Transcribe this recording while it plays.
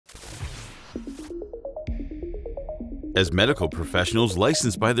as medical professionals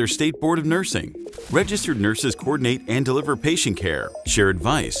licensed by their state board of nursing. Registered nurses coordinate and deliver patient care, share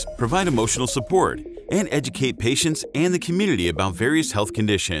advice, provide emotional support, and educate patients and the community about various health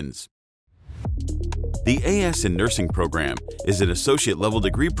conditions. The AS in Nursing program is an associate-level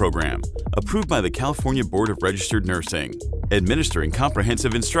degree program approved by the California Board of Registered Nursing, administering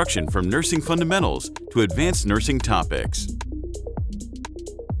comprehensive instruction from nursing fundamentals to advanced nursing topics.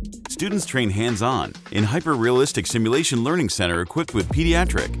 Students train hands-on in Hyperrealistic Simulation Learning Center equipped with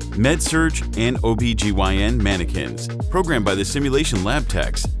pediatric, med-surg, and OB/GYN mannequins, programmed by the simulation lab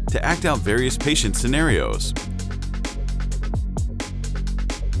techs to act out various patient scenarios.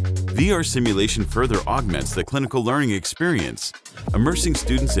 VR simulation further augments the clinical learning experience, immersing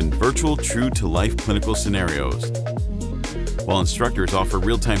students in virtual, true-to-life clinical scenarios, while instructors offer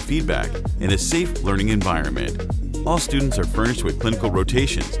real-time feedback in a safe learning environment. All students are furnished with clinical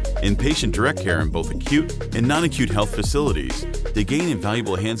rotations, inpatient direct care in both acute and non-acute health facilities to gain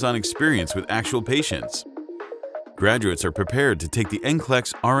invaluable hands-on experience with actual patients. Graduates are prepared to take the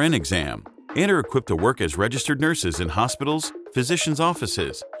NCLEX-RN exam and are equipped to work as registered nurses in hospitals, physicians'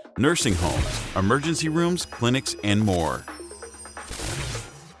 offices, nursing homes, emergency rooms, clinics, and more.